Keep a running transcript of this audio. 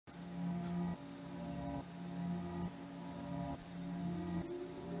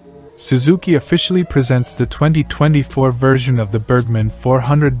Suzuki officially presents the 2024 version of the Burgman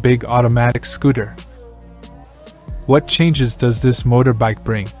 400 big automatic scooter. What changes does this motorbike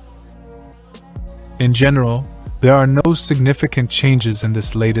bring? In general, there are no significant changes in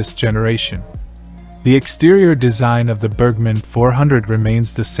this latest generation. The exterior design of the Burgman 400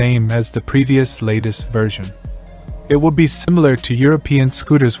 remains the same as the previous latest version. It will be similar to European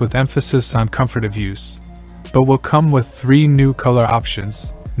scooters with emphasis on comfort of use, but will come with 3 new color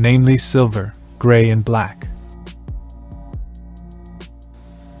options, namely silver, gray and black.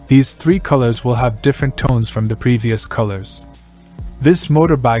 These 3 colors will have different tones from the previous colors. This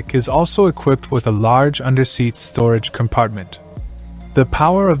motorbike is also equipped with a large underseat storage compartment. The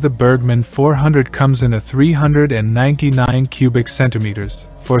power of the Burgman 400 comes in a 399 cubic centimeters,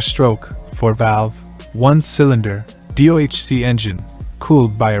 4-stroke, 4-valve, 1-cylinder, DOHC engine,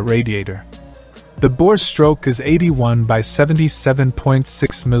 cooled by a radiator. The bore stroke is 81 by 77.6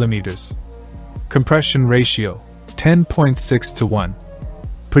 mm. Compression ratio, 10.6 to 1.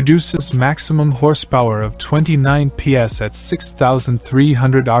 Produces maximum horsepower of 29 PS at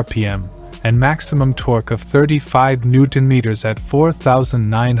 6,300 RPM and maximum torque of 35 Nm at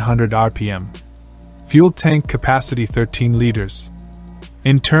 4,900 RPM. Fuel tank capacity 13 liters.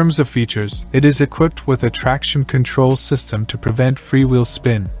 In terms of features, it is equipped with a traction control system to prevent freewheel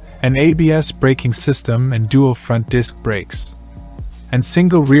spin, an ABS braking system and dual front disc brakes, and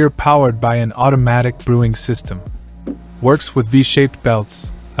single rear powered by an automatic brewing system. Works with V-shaped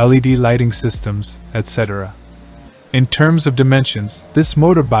belts, LED lighting systems, etc. In terms of dimensions, this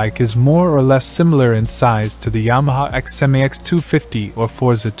motorbike is more or less similar in size to the Yamaha XMAX 250 or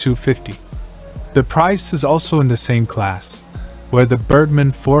Forza 250. The price is also in the same class, where the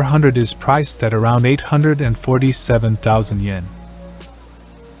Burgman 400 is priced at around 847,000 yen.